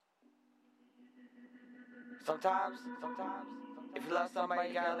Sometimes, if you love somebody,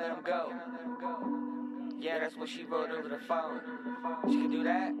 you gotta let them go. Yeah, that's what she wrote over the phone. She can do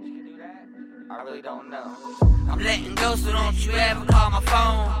that? I really don't know. I'm letting go, so don't you ever call my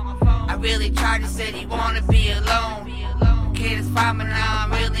phone. I really tried to say you wanna be alone. Okay, that's fine, but now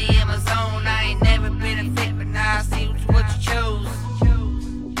I'm really in my zone. I ain't never been a fit, but now I see what you chose.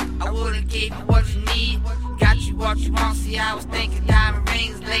 I would've gave you what you need, got you what you want. See, I was thinking diamond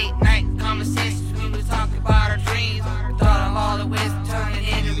rings, late night conversations, we was talking about our dreams. Thought of all the ways to turn it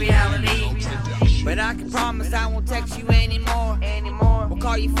into reality. But I can promise I won't text you anymore. Won't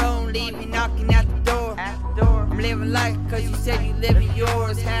call your phone, leave me knocking at the door. I'm living life cause you said you living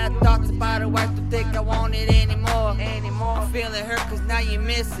yours. Had thoughts about a wife, don't think I want it anymore. I'm feeling hurt cause now you're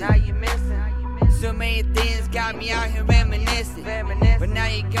missing. So many things got me out here reminiscing. But now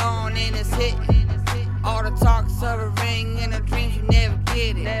you're gone and it's hitting. All the talks of a ring and the dreams you never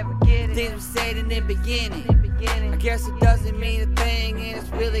get it. Things we said in the beginning, I guess it doesn't mean a thing, and it's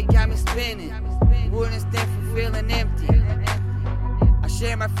really got me spinning. Wouldn't stand for feeling empty. I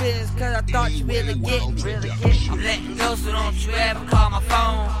share my feelings cause I thought you really get me. I'm letting go, so don't you ever call my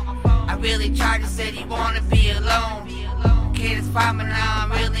phone. I really tried to say you wanna be alone. Okay, that's fine, but now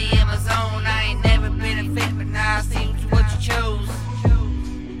I'm really in my zone. I ain't never been a fit, but now I see what you chose.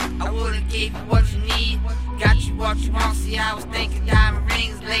 I would've gave you what you need, got you what you want. See, I was thinking diamond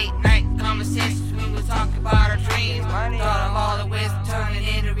rings, late night conversations, we was talking about our dreams. Thought of all the ways to turn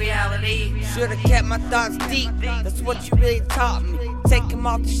it into reality. Should've kept my thoughts deep, that's what you really taught me. Take them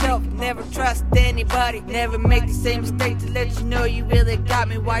off the shelf, never trust anybody. Never make the same mistake to let you know you really got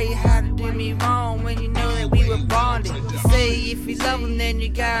me. Why you had to do me wrong when you know that we were bonded? You say if you love them, then you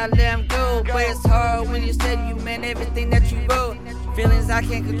gotta let them go. But it's hard when you said you meant everything that you wrote. Feelings I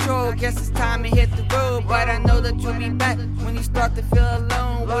can't control, guess it's time to hit the road. But I know that you'll be back when you start to feel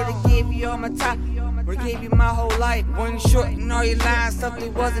alone. Would've gave you all my time, would've gave you my whole life. When you shorten all your lines,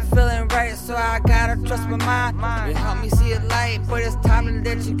 something wasn't feeling right. So I gotta trust my mind, it helped me see a light. But it's time to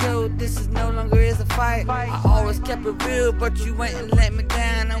let you go, this is no longer is a fight. I always kept it real, but you went and let me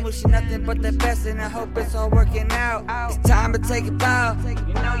down. I wish you nothing but the best, and I hope it's all working out. It's time to take a bow,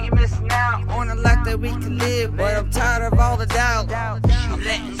 you know you're missing out on a life that we can live, but I'm tired of all the doubt. I'm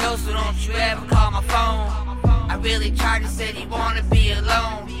letting go, so don't you ever call my phone. I really tried to say you wanna be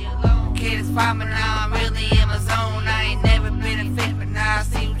alone. Okay, that's fine, but now I'm really in my zone. I ain't never been a fit, but now I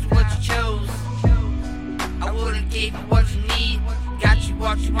see what you chose. I would've gave you what you need, got you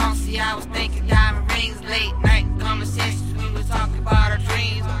what you want. See, I was